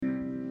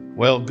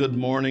Well, good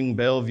morning,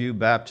 Bellevue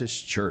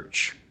Baptist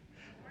Church.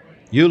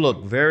 You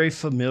look very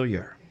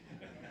familiar.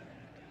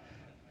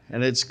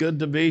 And it's good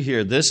to be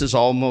here. This is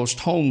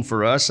almost home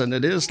for us, and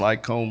it is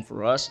like home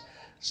for us.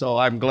 So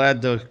I'm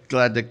glad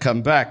to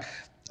come back.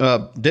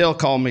 Dale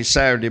called me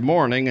Saturday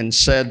morning and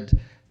said,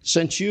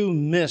 since you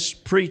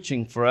missed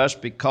preaching for us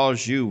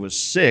because you was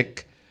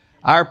sick,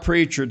 our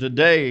preacher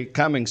today,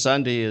 coming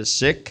Sunday, is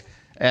sick,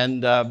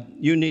 and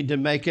you need to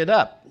make it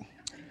up.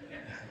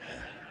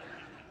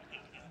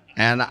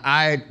 And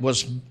I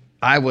was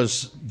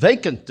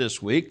vacant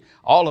this week.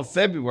 All of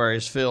February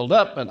is filled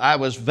up, and I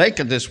was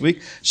vacant this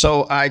week,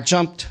 so I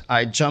jumped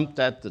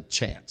at the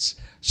chance.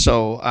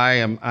 So I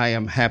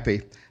am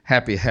happy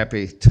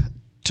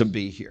to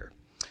be here,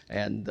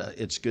 and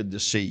it's good to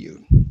see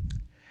you.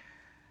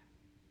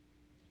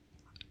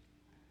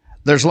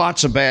 There's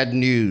lots of bad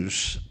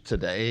news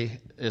today,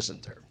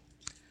 isn't there?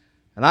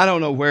 And I don't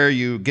know where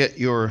you get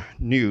your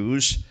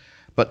news,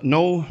 but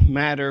no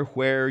matter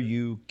where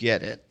you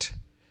get it,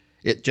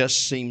 it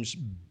just seems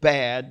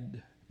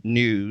bad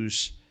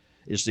news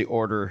is the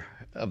order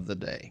of the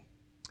day.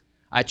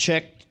 I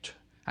checked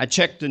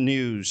the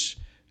news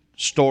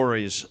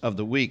stories of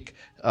the week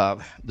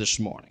this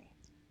morning.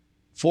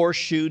 4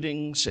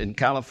 shootings in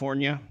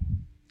California.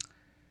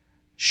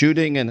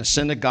 Shooting in a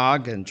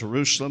synagogue in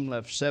Jerusalem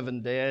left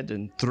 7 dead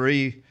and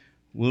 3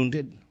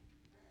 wounded.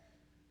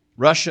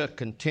 Russia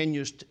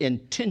continues to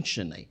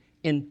intentionally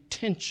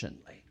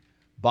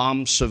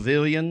bomb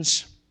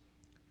civilians.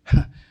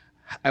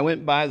 I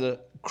went by the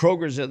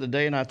Kroger's the other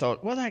day and I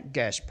thought, well, that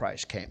gas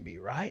price can't be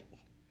right.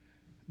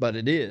 But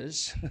it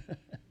is.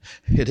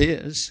 It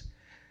is.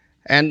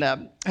 And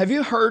have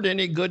you heard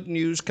any good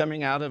news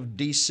coming out of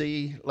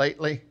D.C.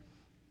 lately?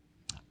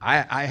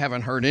 I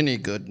haven't heard any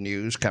good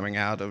news coming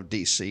out of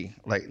D.C.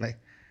 lately.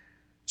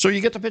 So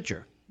you get the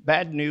picture.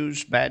 Bad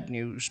news, bad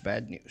news,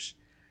 bad news.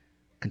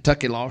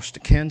 Kentucky lost to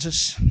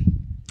Kansas.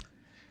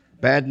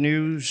 Bad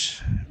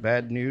news,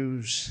 bad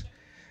news,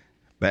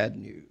 bad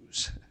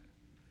news.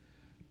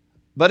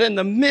 But in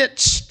the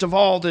midst of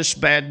all this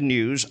bad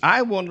news,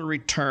 I want to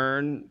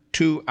return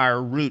to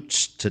our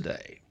roots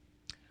today.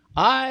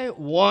 I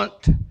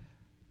want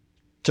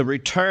to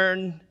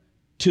return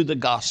to the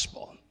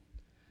gospel.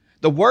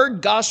 The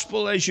word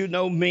gospel, as you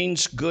know,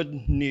 means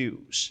good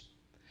news.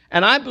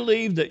 And I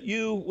believe that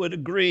you would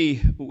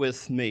agree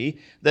with me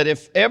that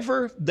if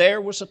ever there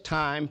was a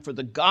time for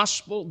the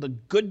gospel, the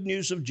good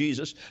news of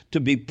Jesus, to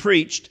be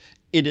preached,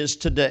 it is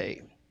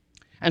today.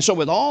 And so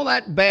with all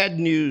that bad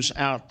news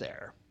out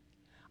there,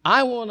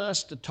 I want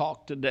us to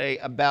talk today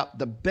about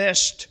the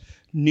best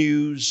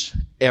news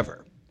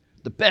ever.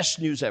 The best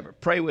news ever.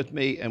 Pray with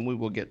me and we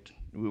will get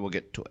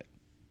to it.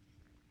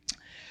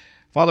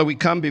 Father, we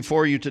come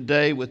before you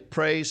today with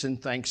praise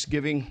and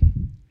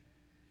thanksgiving.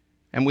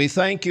 And we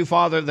thank you,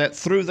 Father, that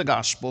through the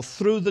gospel,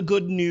 through the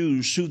good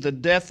news, through the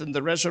death and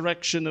the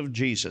resurrection of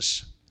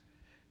Jesus,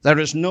 there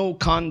is no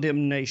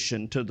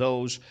condemnation to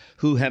those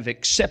who have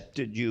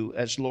accepted you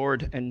as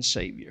Lord and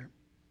Savior.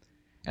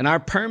 And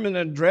our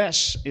permanent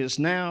address is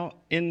now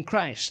in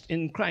Christ,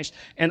 in Christ.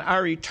 And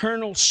our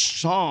eternal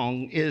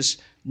song is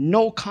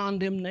no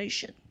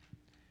condemnation.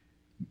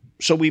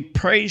 So we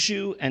praise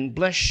you and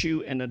bless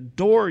you and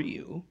adore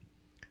you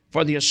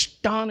for the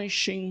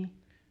astonishing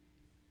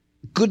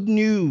good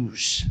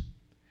news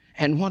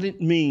and what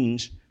it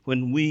means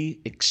when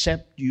we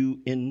accept you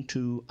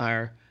into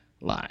our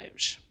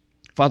lives.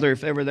 Father,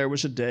 if ever there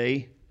was a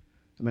day,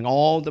 among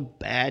all the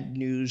bad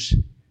news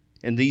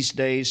in these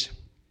days,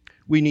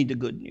 we need the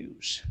good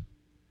news.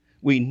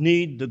 We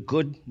need the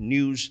good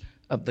news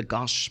of the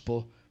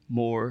gospel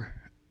more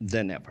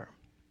than ever.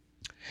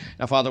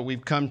 Now, Father,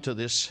 we've come to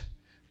this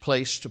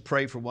place to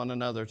pray for one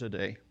another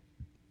today.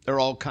 There are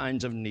all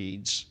kinds of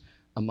needs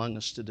among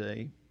us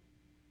today.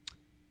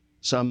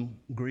 Some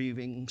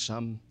grieving,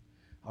 some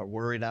are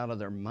worried out of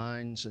their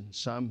minds, and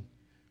some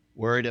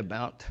worried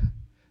about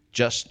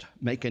just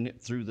making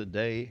it through the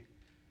day.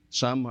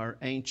 Some are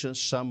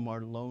anxious, some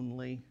are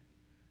lonely,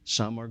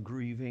 some are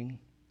grieving.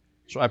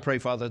 So I pray,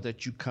 Father,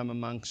 that you come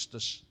amongst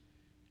us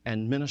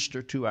and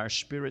minister to our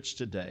spirits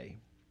today.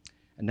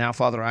 And now,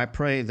 Father, I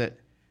pray that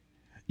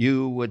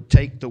you would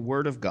take the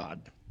word of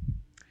God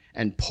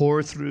and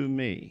pour through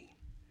me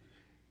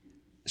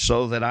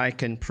so that I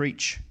can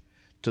preach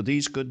to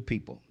these good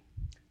people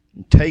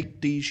and take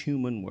these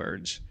human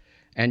words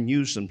and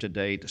use them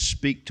today to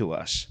speak to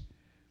us.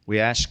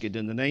 We ask it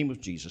in the name of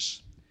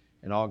Jesus.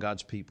 And all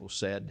God's people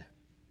said,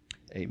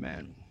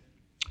 amen.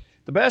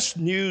 The best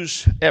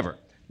news ever.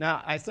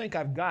 Now, I think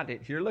I've got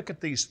it here. Look at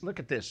these. Look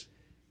at this.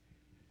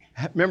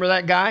 Remember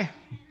that guy?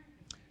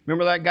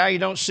 Remember that guy? You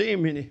don't see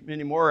him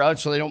anymore,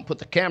 so they don't put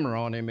the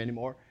camera on him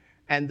anymore.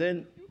 And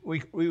then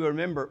we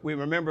remember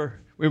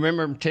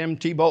Tim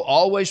Tebow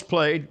always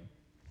played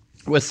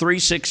with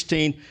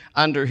 3:16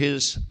 under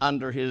his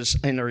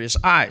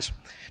eyes.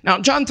 Now,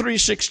 John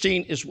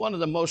 3:16 is one of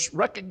the most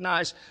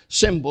recognized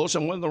symbols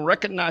and one of the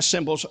recognized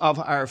symbols of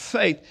our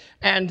faith,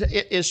 and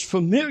it is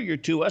familiar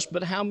to us,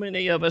 but how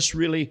many of us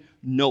really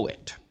know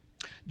it?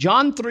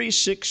 John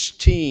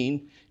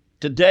 3:16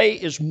 today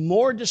is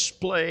more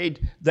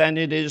displayed than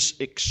it is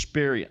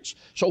experienced.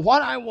 So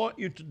what I want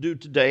you to do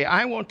today,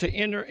 I want to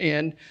enter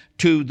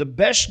into the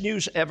best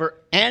news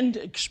ever and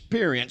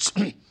experience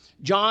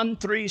John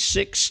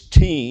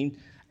 3:16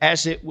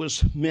 as it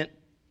was meant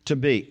to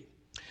be.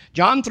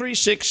 John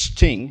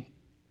 3:16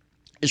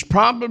 is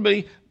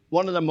probably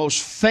one of the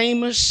most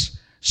famous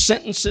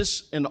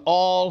sentences in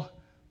all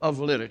of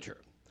literature.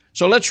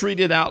 So let's read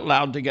it out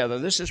loud together.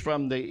 This is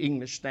from the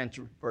English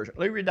Standard Version.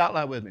 Let me read it out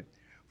loud with me.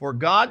 For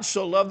God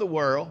so loved the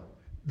world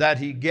that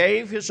he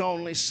gave his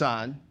only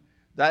Son,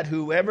 that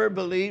whoever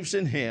believes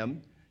in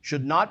him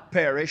should not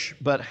perish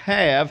but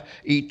have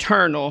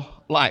eternal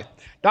life.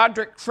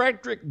 Dr.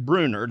 Frederick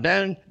Bruner,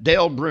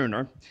 Dale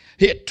Bruner,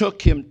 it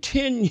took him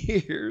 10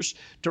 years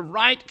to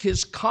write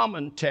his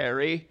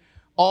commentary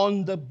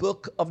on the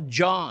book of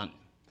John.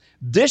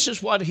 This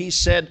is what he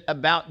said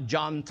about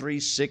John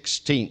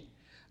 3:16.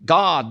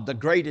 God, the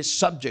greatest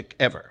subject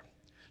ever.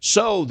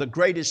 So, the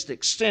greatest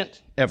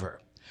extent ever.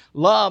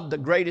 Love, the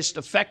greatest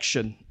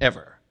affection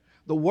ever.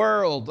 The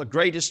world, the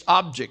greatest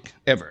object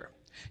ever.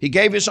 He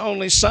gave his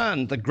only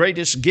Son, the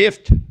greatest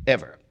gift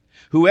ever.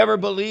 Whoever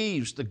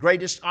believes, the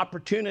greatest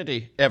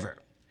opportunity ever.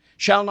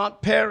 Shall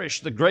not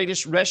perish, the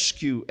greatest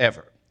rescue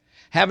ever.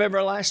 Have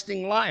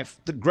everlasting life,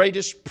 the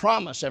greatest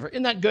promise ever.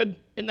 Isn't that good?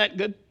 Isn't that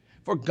good?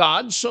 For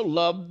God so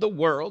loved the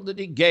world that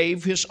he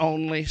gave his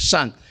only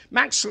Son.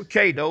 Max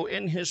Lucado,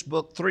 in his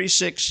book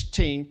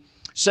 3:16,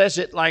 says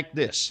it like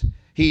this.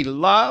 He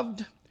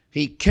loved,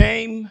 he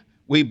came,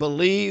 we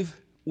believe,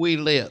 we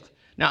live.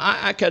 Now,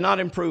 I cannot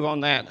improve on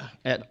that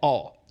at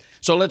all.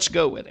 So let's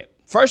go with it.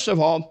 First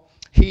of all,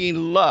 he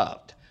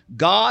loved.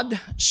 God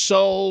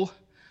so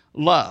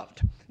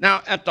loved.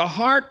 Now, at the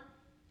heart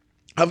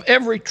of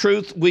every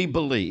truth we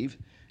believe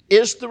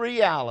is the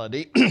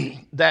reality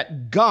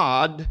that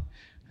God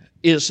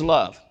is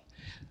love.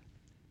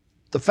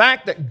 The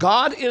fact that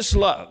God is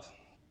love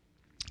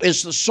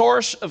is the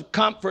source of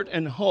comfort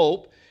and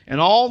hope in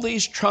all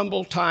these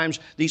troubled times,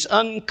 these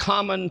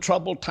uncommon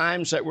troubled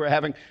times that we're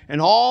having,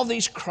 and all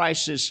these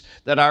crises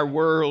that our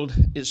world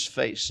is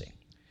facing.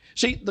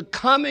 See, the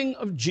coming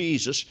of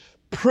Jesus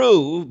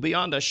proved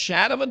beyond a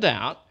shadow of a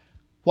doubt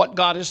what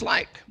God is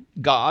like.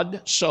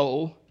 God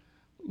so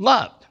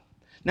loved.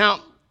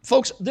 Now,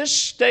 folks, this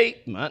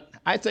statement,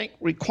 I think,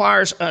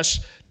 requires us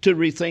to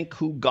rethink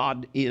who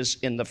God is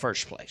in the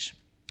first place.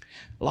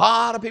 A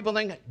lot of people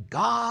think that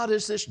God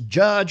is this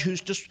judge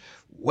who's just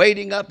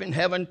waiting up in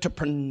heaven to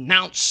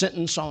pronounce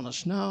sentence on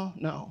us.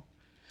 No.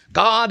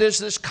 God is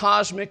this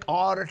cosmic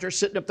auditor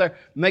sitting up there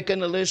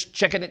making a list,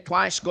 checking it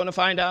twice, going to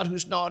find out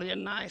who's naughty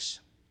and nice.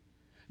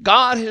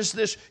 God is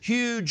this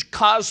huge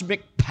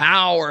cosmic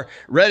power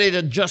ready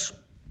to just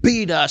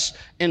beat us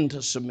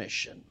into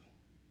submission.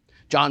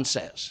 John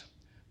says,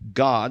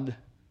 God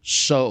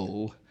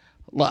so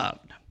loved.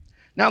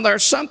 Now,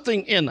 there's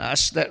something in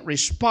us that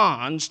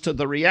responds to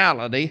the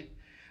reality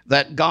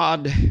that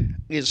God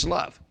is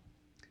love.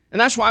 And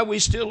that's why we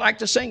still like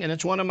to sing, and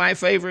it's one of my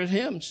favorite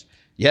hymns.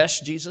 Yes,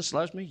 Jesus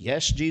loves me.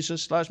 Yes,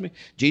 Jesus loves me.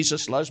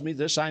 Jesus loves me.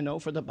 This I know,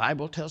 for the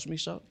Bible tells me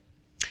so.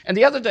 And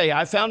the other day,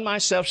 I found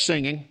myself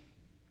singing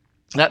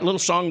that little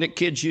song that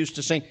kids used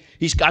to sing.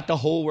 He's got the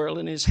whole world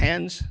in his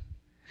hands.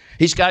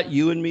 He's got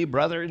you and me,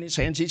 brother, in his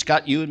hands. He's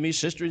got you and me,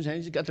 sister, in his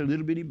hands. He's got the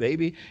little bitty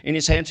baby in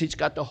his hands. He's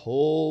got the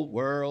whole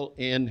world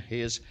in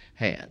his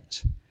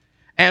hands.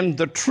 And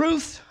the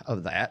truth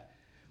of that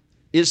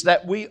is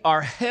that we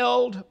are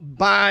held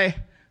by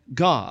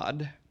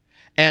God,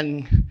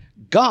 and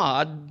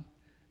God's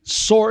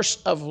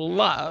source of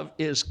love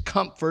is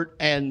comfort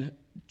and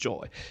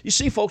joy. You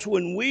see, folks,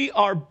 when we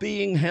are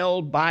being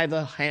held by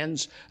the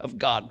hands of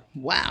God,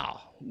 wow.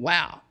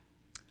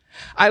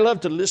 I love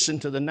to listen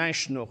to the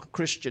National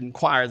Christian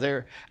Choir.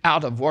 They're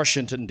out of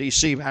Washington,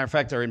 D.C. Matter of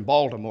fact, they're in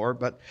Baltimore,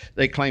 but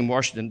they claim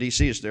Washington,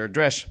 D.C. is their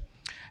address.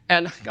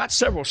 And got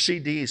several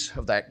CDs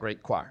of that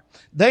great choir.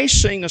 They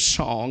sing a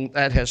song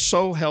that has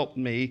so helped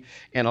me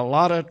in a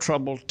lot of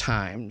troubled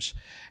times.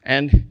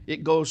 And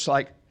it goes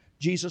like,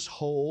 Jesus,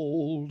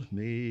 hold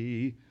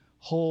me,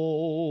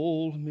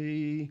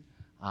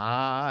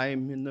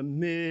 I'm in the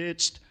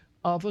midst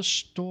of a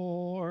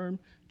storm.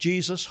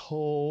 Jesus,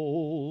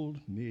 hold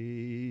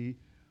me,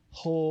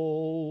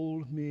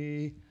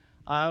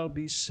 I'll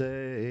be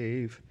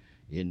safe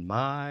in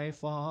my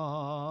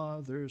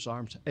Father's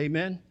arms.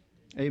 Amen,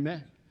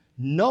 amen.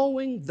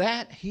 Knowing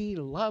that he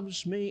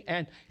loves me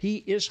and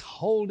he is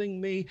holding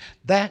me,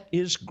 that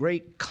is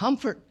great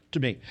comfort to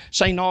me.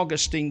 St.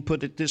 Augustine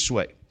put it this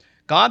way: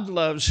 God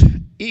loves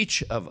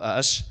each of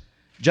us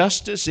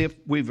just as if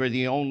we were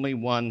the only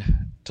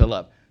one to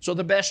love. So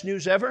the best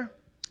news ever,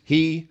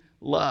 he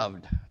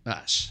loved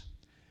us.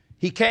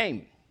 He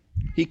came.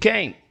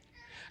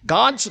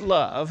 God's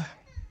love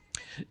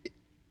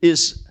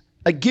is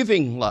a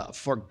giving love.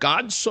 For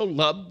God so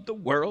loved the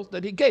world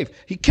that he gave.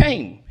 He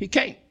came.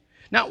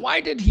 Now,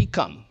 why did he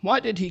come?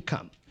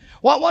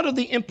 Well, what are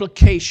the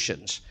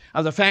implications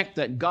of the fact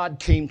that God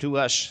came to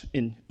us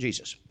in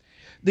Jesus?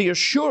 The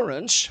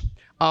assurance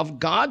of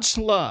God's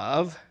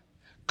love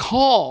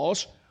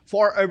calls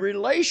for a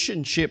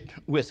relationship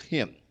with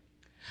Him.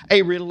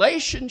 A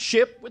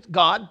relationship with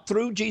God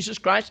through Jesus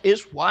Christ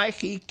is why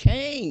He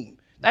came.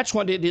 That's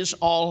what it is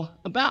all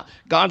about.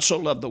 God so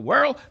loved the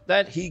world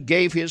that He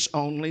gave His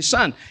only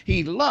Son.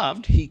 He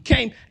loved, He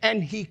came,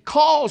 and He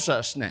calls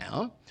us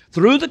now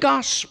through the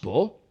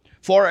gospel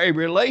for a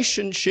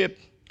relationship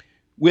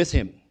with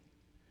Him.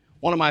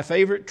 One of my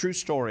favorite true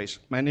stories,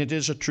 and it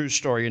is a true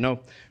story. You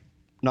know,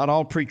 not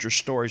all preachers'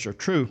 stories are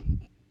true,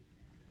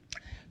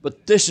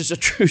 but this is a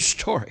true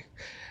story,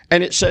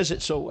 and it says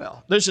it so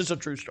well. This is a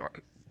true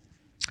story.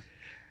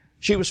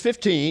 She was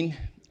 15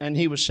 and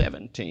he was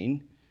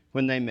 17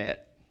 when they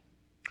met.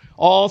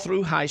 All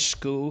through high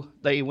school,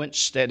 they went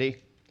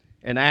steady,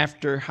 and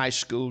after high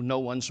school, no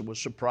one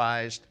was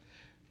surprised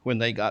when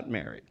they got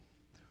married.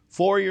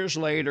 4 years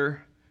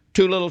later,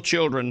 2 little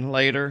children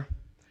later,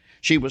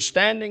 she was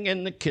standing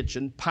in the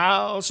kitchen,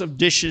 piles of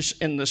dishes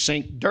in the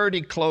sink,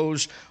 dirty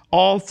clothes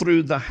all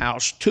through the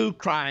house, 2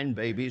 crying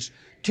babies,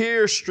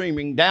 tears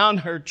streaming down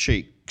her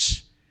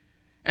cheeks.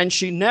 And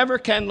she never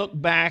can look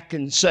back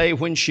and say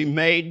when she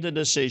made the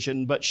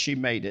decision, but she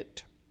made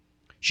it.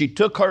 She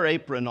took her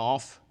apron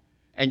off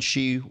and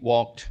she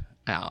walked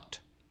out.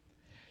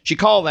 She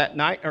called that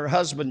night. Her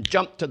husband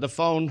jumped to the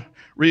phone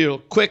real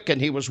quick,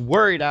 and he was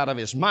worried out of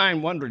his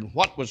mind, wondering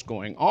what was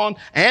going on,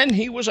 and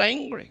he was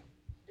angry.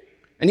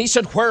 And he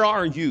said, "Where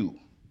are you?"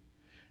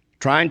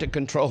 Trying to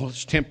control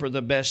his temper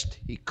the best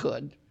he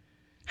could.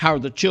 "How are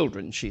the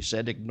children?" she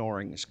said,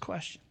 ignoring his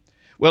question.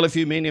 "Well, if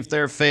you mean if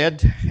they're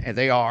fed," and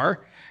they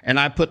are, "and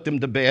I put them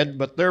to bed,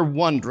 but they're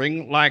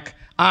wondering like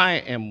I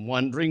am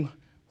wondering,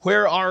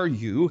 where are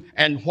you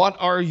and what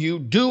are you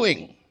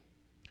doing?"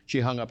 She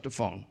hung up the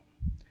phone.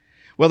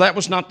 Well, that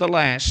was not the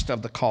last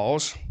of the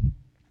calls.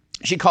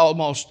 She called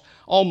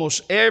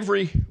almost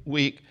every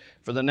week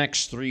for the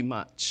next 3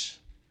 months.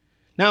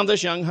 Now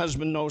this young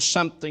husband knows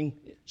something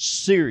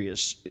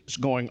serious is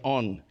going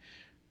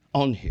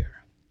on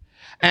here.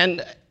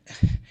 And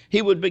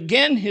he would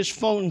begin his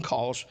phone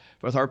calls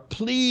with her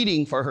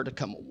pleading for her to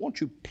come home. "Won't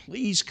you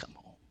please come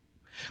home?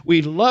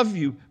 We love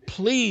you.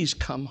 Please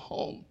come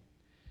home."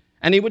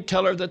 And he would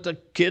tell her that the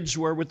kids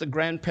were with the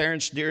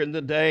grandparents during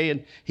the day,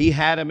 and he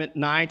had them at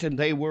night, and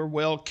they were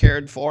well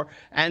cared for.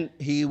 And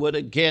he would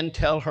again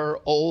tell her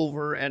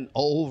over and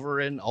over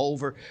and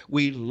over,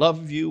 "We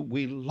love you,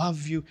 we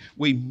love you,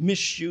 we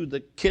miss you. The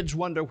kids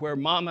wonder where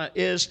Mama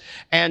is."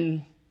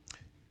 And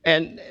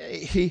then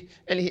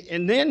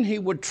he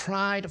would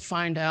try to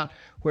find out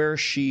where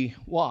she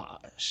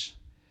was.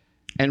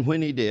 And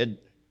when he did,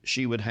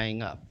 she would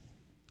hang up.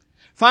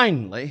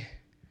 Finally,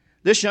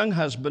 this young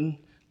husband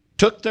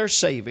took their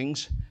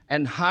savings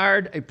and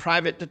hired a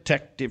private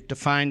detective to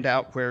find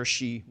out where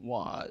she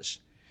was.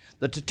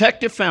 The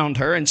detective found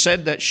her and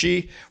said that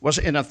she was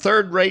in a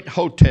third-rate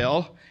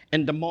hotel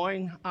in Des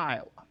Moines,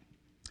 Iowa.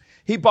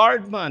 He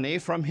borrowed money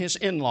from his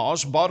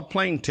in-laws, bought a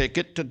plane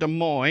ticket to Des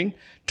Moines,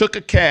 took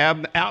a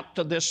cab out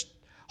to this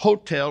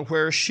hotel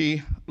where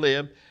she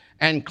lived,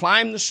 and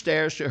climbed the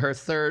stairs to her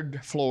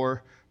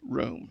third-floor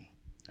room.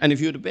 And if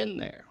you'd have been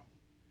there,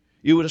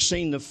 you would have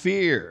seen the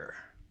fear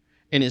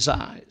in his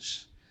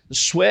eyes, the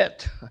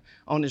sweat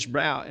on his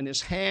brow, and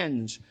his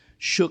hands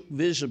shook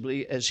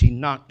visibly as he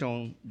knocked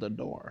on the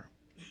door.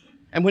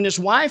 And when his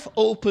wife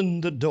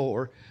opened the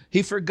door,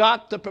 he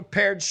forgot the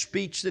prepared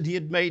speech that he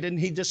had made, and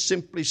he just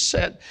simply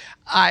said,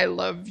 "I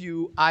love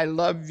you, I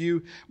love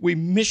you, we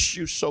miss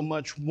you so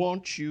much,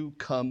 won't you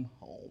come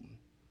home?"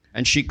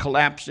 And she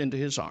collapsed into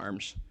his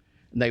arms,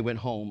 and they went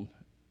home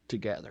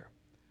together.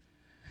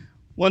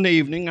 One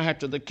evening,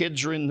 after the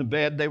kids were in the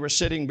bed, they were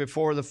sitting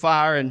before the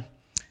fire, and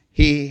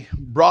he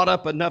brought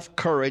up enough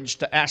courage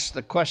to ask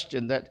the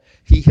question that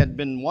he had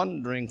been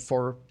wondering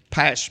for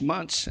past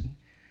months.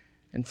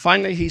 And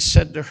finally he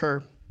said to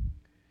her,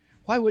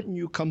 "Why wouldn't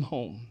you come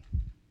home?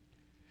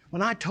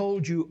 When I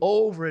told you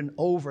over and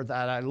over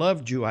that I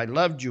loved you, I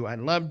loved you, I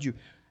loved you,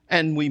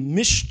 and we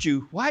missed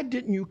you, why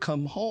didn't you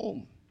come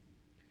home?"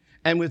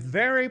 And with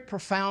very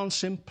profound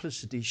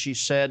simplicity, she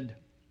said,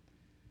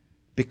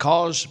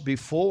 "Because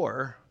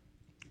before,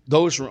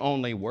 those were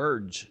only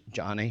words,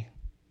 Johnny.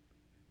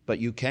 But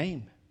you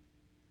came.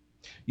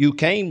 You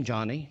came,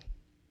 Johnny.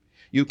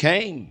 You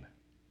came.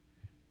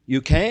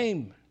 You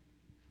came.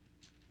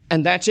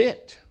 And that's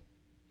it.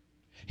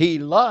 He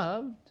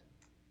loved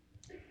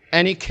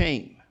and he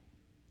came."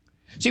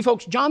 See,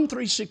 folks, John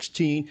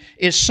 3:16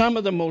 is some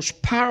of the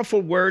most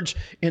powerful words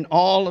in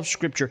all of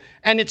Scripture.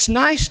 And it's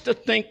nice to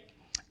think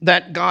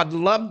that God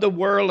loved the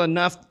world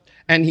enough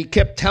and he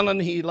kept telling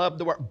he loved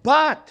the world.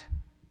 But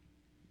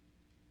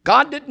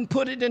God didn't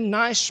put it in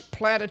nice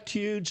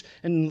platitudes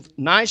and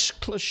nice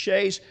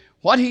cliches.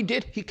 What he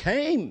did, he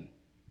came.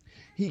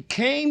 He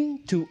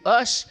came to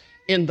us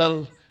in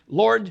the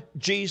Lord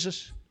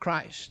Jesus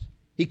Christ.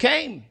 He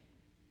came.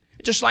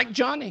 Just like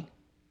Johnny.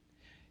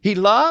 He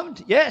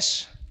loved,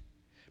 yes,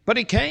 but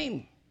he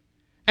came.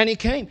 And he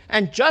came.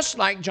 And just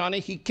like Johnny,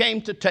 he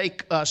came to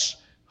take us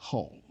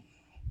home.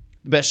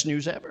 Best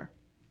news ever.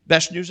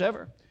 Best news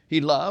ever. He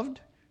loved.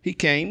 He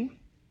came.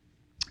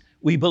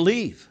 We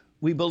believe.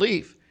 We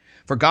believe.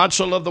 For God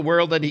so loved the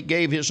world that he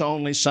gave his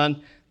only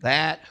Son,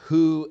 that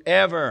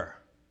whoever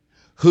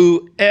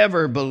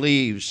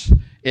believes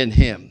in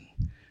him.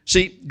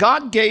 See,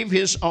 God gave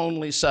his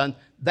only Son,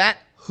 that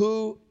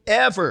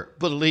whoever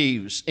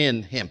believes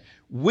in him.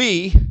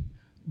 We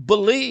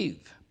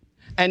believe.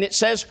 And it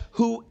says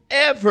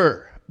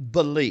whoever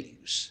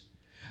believes.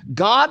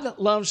 God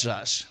loves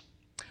us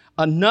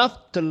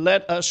enough to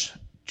let us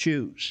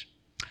choose.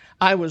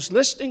 I was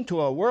listening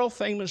to a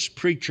world-famous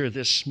preacher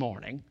this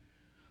morning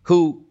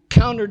who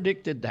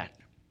contradicted that.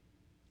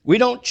 We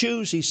don't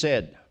choose, he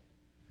said.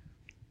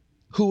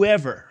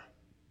 Whoever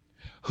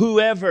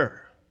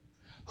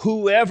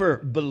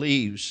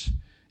believes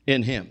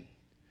in him.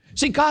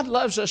 See, God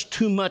loves us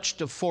too much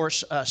to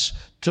force us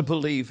to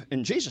believe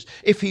in Jesus.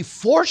 If he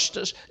forced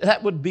us,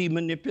 that would be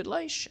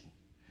manipulation.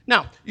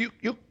 Now, you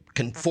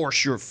can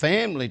force your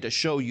family to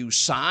show you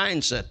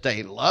signs that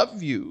they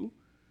love you,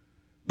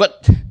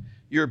 but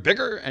you're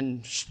bigger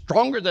and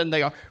stronger than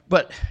they are,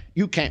 but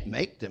you can't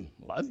make them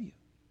love you.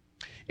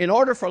 In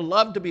order for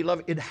love to be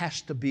love, it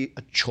has to be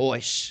a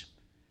choice.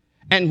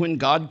 And when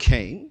God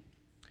came,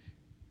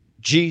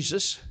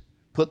 Jesus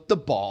put the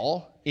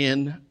ball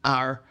in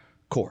our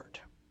court.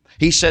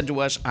 He said to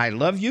us, I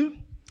love you.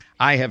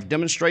 I have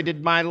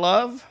demonstrated my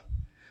love,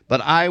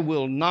 but I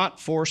will not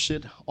force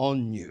it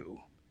on you.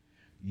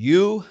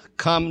 You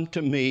come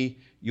to me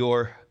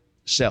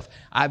yourself.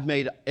 I've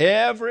made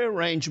every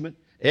arrangement,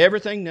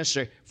 everything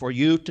necessary for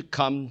you to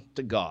come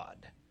to God.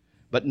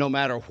 But no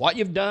matter what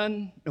you've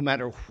done, no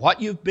matter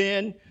what you've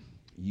been,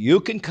 you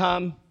can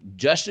come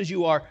just as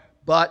you are,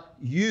 but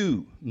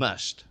you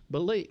must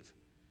believe.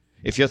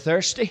 If you're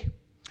thirsty,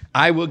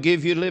 I will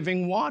give you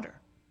living water,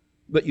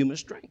 but you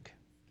must drink.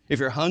 If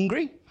you're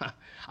hungry,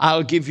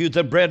 I'll give you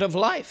the bread of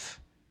life,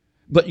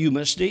 but you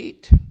must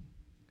eat.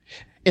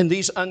 In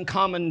these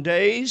uncommon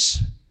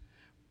days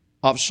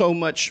of so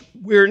much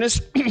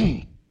weariness,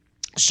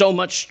 so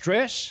much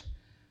stress,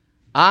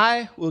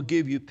 I will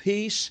give you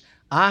peace.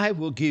 I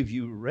will give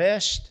you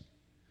rest,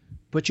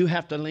 but you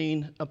have to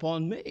lean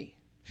upon me.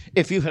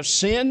 If you have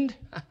sinned,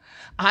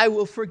 I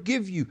will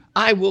forgive you.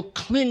 I will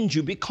cleanse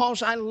you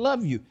because I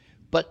love you,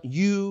 but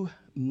you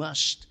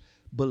must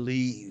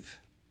believe.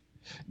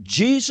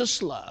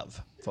 Jesus' love,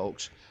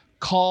 folks,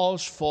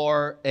 calls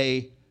for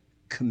a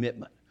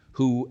commitment.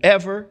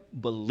 Whoever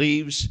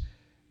believes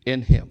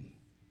in him.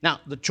 Now,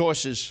 the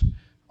choices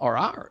are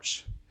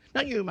ours.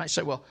 Now, you might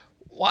say, well,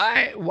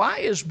 why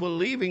is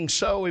believing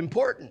so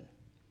important?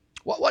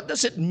 What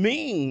does it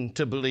mean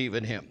to believe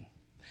in him?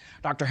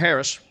 Dr.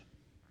 Harris,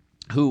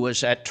 who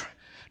was at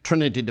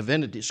Trinity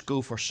Divinity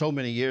School for so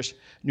many years,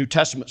 New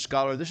Testament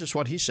scholar, this is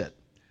what he said.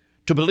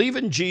 To believe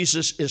in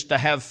Jesus is to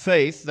have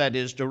faith that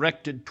is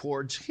directed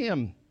towards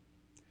him,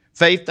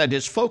 faith that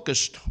is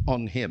focused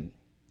on him.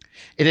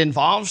 It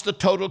involves the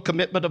total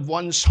commitment of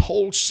one's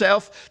whole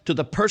self to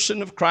the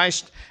person of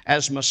Christ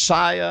as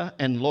Messiah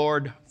and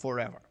Lord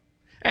forever.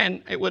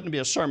 And it wouldn't be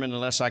a sermon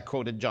unless I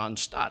quoted John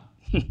Stott.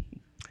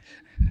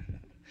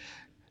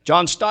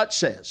 John Stott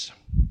says,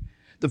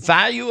 the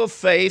value of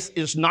faith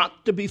is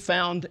not to be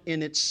found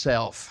in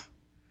itself,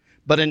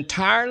 but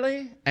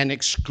entirely and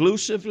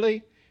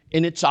exclusively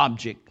in its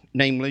object,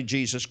 namely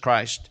Jesus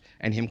Christ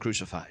and him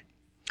crucified.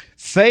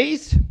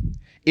 Faith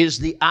is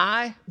the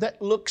eye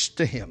that looks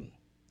to him.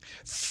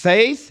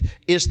 Faith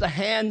is the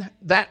hand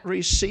that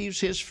receives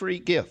his free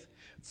gift.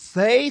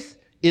 Faith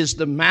is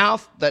the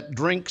mouth that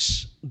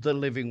drinks the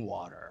living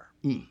water.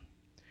 And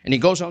he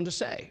goes on to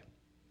say,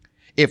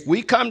 if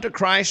we come to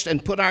Christ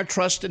and put our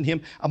trust in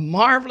him, a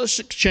marvelous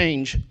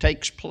exchange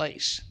takes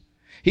place.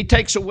 He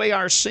takes away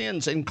our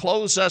sins and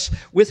clothes us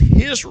with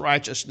his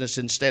righteousness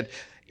instead.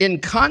 In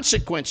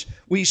consequence,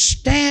 we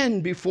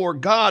stand before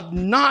God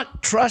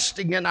not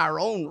trusting in our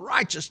own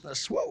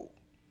righteousness,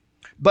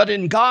 but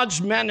in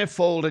God's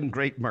manifold and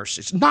great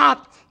mercies,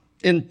 not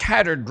in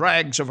tattered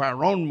rags of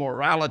our own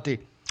morality,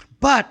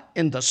 but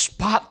in the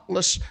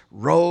spotless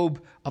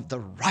robe of the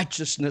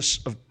righteousness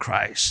of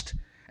Christ.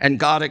 And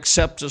God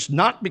accepts us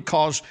not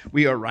because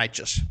we are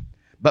righteous,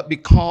 but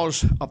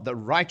because of the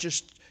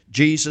righteous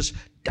Jesus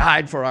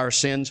died for our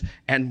sins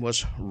and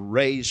was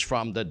raised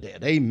from the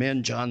dead.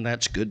 Amen, John.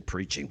 That's good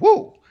preaching.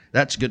 Whoa,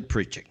 that's good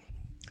preaching.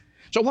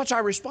 So what's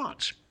our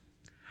response?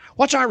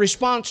 What's our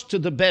response to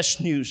the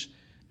best news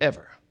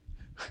ever?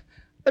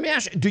 Let me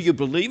ask you, do you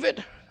believe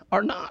it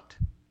or not?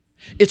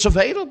 It's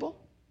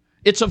available.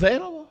 It's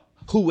available.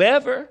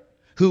 Whoever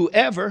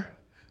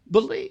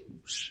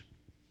believes.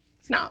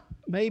 Now,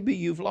 maybe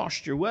you've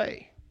lost your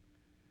way.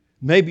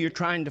 Maybe you're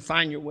trying to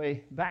find your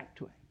way back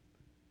to him.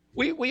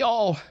 We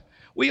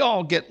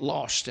all get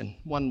lost in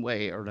one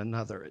way or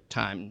another at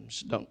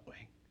times, don't we?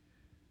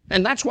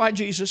 And that's why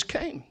Jesus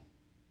came.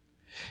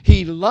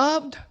 He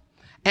loved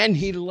and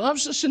he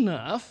loves us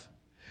enough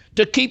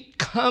to keep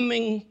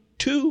coming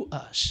to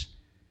us.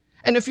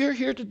 And if you're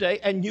here today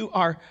and you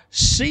are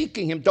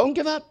seeking him, don't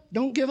give up.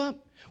 Don't give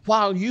up.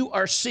 While you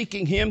are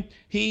seeking him,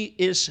 he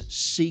is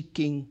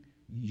seeking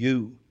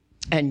you.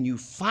 And you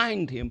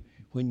find him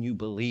when you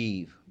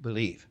believe.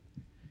 Believe.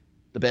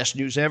 The best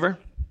news ever,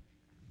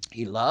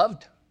 he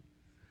loved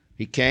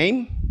He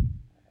came,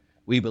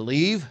 we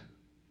believe,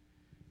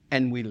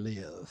 and we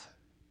live.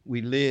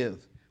 We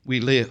live. We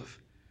live.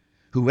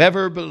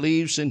 Whoever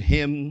believes in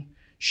him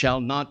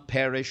shall not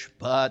perish,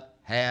 but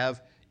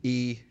have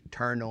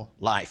eternal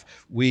life.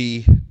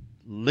 We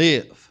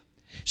live.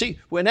 See,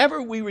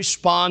 whenever we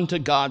respond to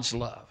God's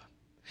love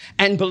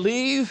and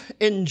believe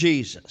in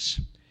Jesus,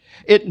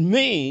 it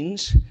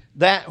means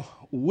that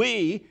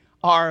we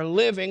are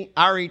living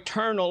our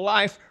eternal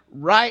life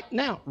right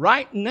now.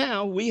 Right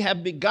now, we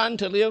have begun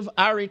to live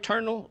our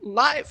eternal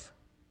life.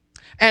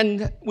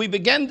 And we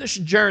begin this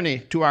journey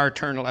to our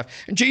eternal life.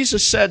 And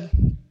Jesus said,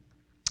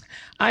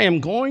 I am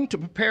going to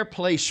prepare a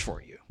place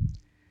for you.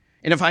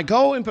 And if I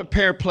go and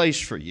prepare a place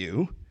for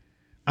you,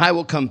 I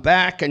will come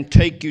back and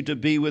take you to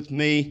be with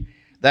me,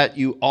 that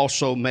you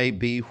also may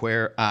be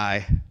where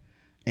I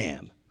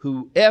am.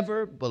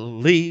 Whoever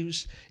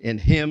believes in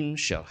him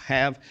shall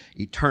have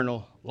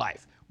eternal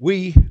life.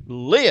 We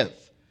live,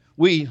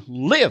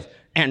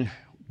 and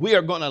we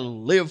are going to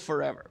live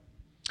forever.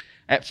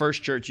 At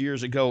First Church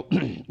years ago,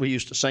 we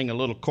used to sing a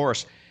little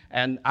chorus,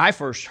 and I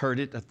first heard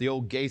it at the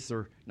old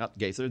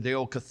the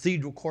old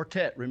Cathedral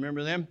Quartet.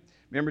 Remember them?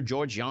 Remember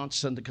George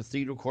Johnson, the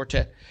Cathedral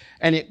Quartet?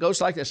 And it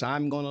goes like this: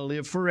 I'm going to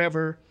live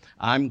forever.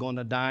 I'm going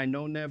to die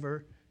no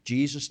never.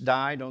 Jesus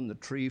died on the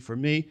tree for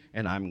me,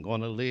 and I'm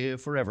going to live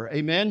forever.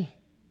 Amen?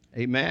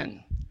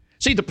 Amen.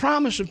 See, the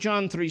promise of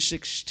John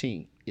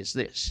 3:16 is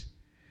this.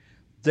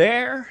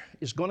 There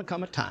is going to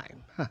come a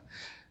time.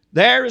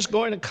 There is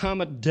going to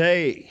come a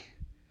day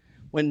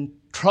when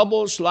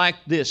troubles like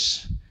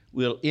this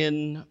will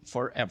end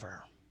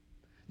forever.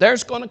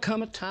 There's going to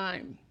come a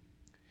time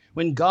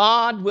when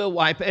God will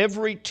wipe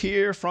every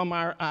tear from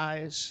our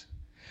eyes.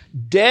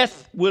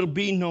 Death will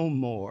be no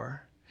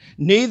more.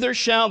 Neither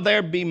shall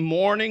there be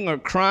mourning or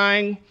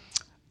crying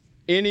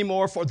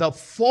anymore, for the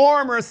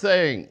former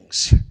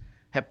things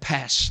have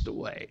passed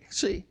away.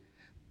 See,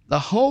 the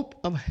hope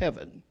of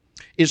heaven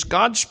is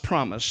God's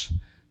promise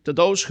to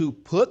those who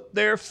put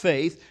their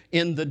faith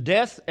in the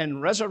death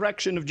and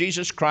resurrection of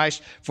Jesus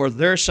Christ for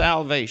their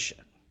salvation.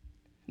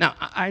 Now,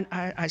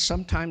 I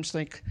sometimes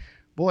think,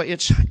 boy,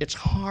 it's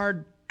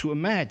hard to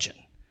imagine.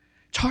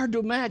 It's hard to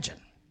imagine.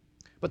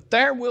 But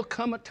there will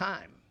come a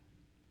time.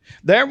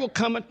 There will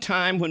come a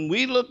time when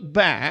we look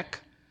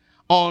back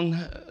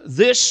on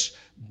this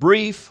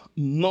brief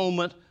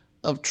moment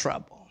of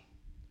trouble.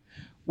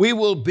 We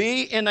will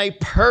be in a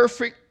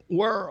perfect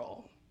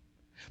world,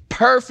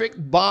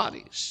 perfect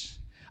bodies,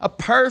 a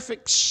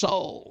perfect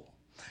soul,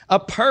 a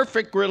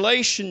perfect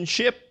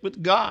relationship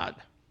with God,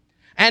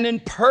 and in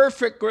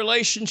perfect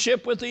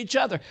relationship with each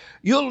other.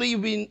 You'll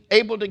even be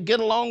able to get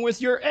along with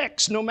your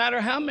ex, no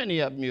matter how many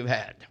of them you've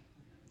had.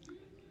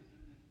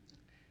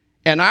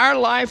 And our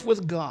life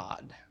with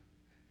God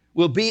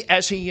will be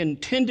as He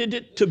intended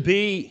it to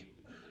be.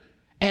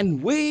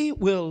 And we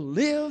will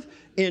live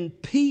in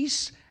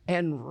peace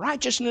and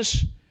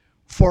righteousness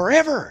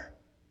forever.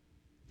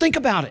 Think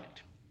about it.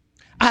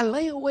 I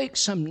lay awake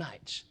some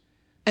nights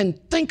and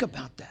think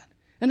about that.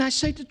 And I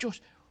say to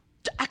Joyce,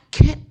 I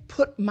can't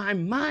put my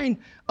mind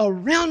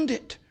around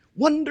it.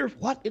 Wonder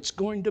what it's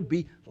going to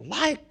be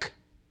like.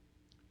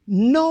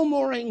 No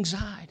more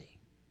anxiety.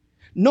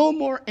 No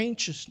more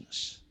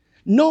anxiousness.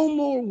 No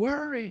more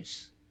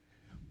worries.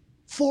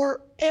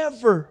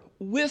 Forever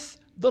with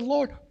the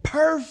Lord.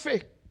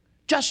 Perfect.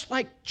 Just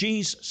like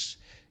Jesus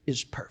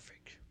is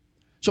perfect.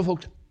 So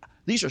folks,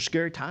 these are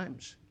scary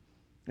times.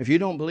 If you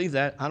don't believe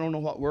that, I don't know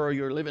what world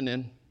you're living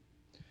in.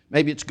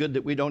 Maybe it's good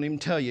that we don't even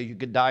tell you. You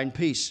could die in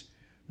peace.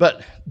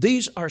 But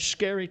these are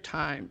scary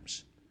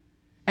times.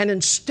 And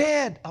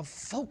instead of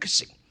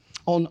focusing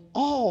on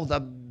all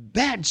the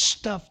bad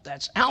stuff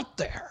that's out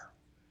there,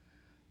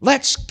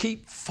 let's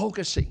keep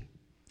focusing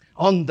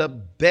on the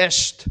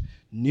best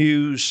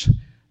news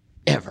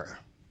ever.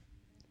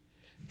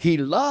 He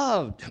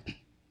loved.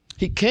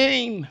 He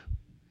came.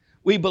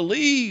 We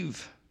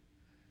believe.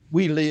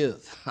 We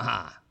live.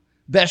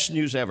 Best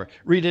news ever.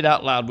 Read it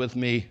out loud with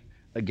me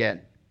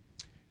again.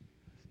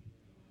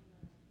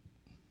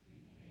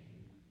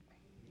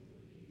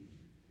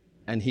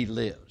 And He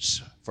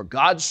lives. For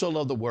God so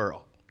loved the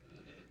world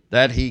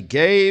that He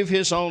gave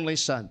His only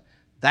Son,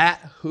 that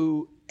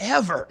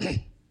whoever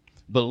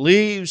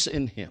believes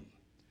in Him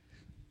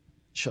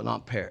shall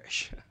not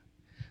perish,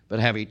 but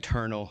have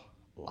eternal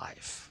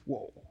life.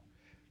 Whoa,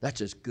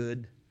 that's as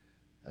good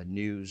a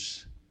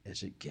news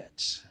as it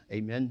gets.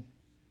 Amen?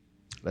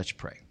 Let's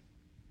pray.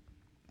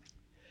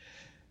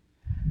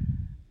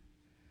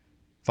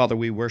 Father,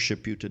 we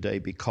worship You today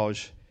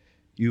because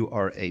You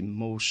are a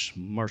most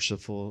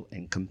merciful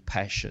and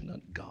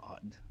compassionate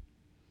God.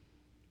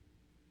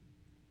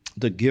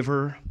 The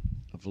giver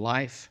of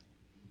life,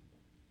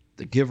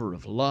 the giver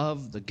of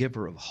love, the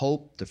giver of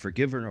hope, the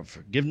forgiver of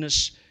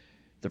forgiveness,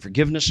 the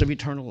forgiveness of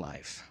eternal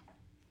life.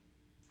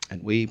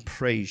 And we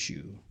praise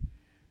You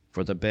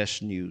for the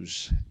best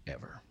news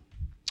ever.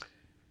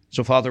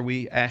 So, Father,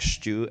 we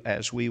ask You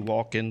as we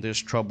walk in this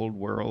troubled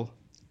world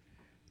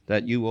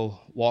that You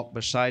will walk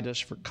beside us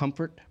for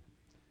comfort.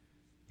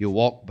 You'll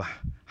walk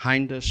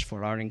behind us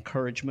for our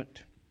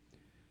encouragement.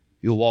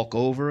 You'll walk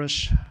over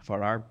us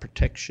for our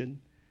protection,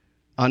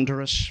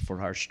 under us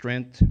for our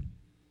strength,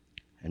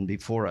 and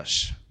before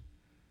us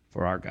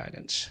for our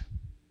guidance.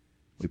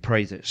 We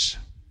pray this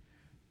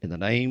in the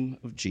name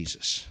of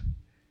Jesus,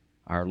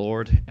 our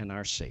Lord and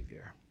our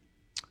Savior.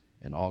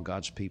 And all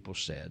God's people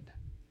said,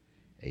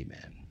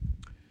 amen.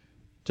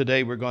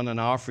 Today we're going to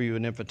offer you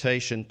an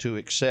invitation to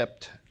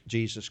accept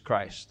Jesus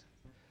Christ.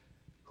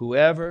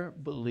 Whoever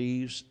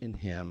believes in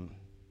him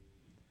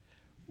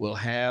will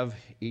have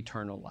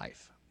eternal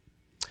life.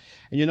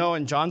 And you know,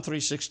 in John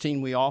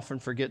 3:16, we often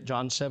forget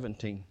John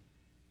 17.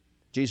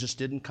 Jesus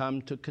didn't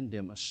come to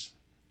condemn us,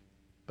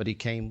 but he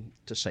came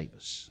to save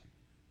us.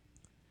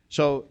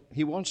 So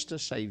he wants to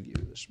save you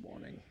this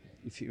morning.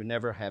 If you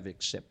never have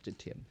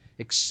accepted him,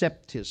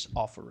 accept his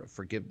offer of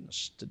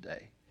forgiveness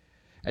today.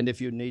 And if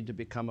you need to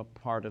become a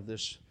part of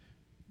this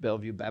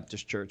Bellevue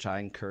Baptist Church, I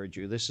encourage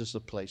you, this is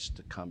the place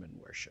to come and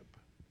worship.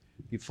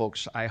 You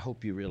folks, I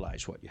hope you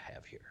realize what you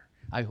have here.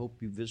 I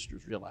hope you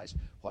visitors realize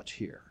what's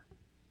here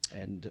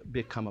and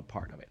become a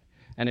part of it.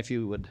 And if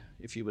you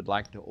would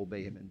like to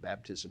obey him in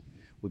baptism,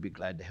 we'd be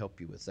glad to help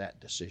you with that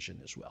decision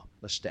as well.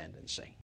 Let's stand and sing.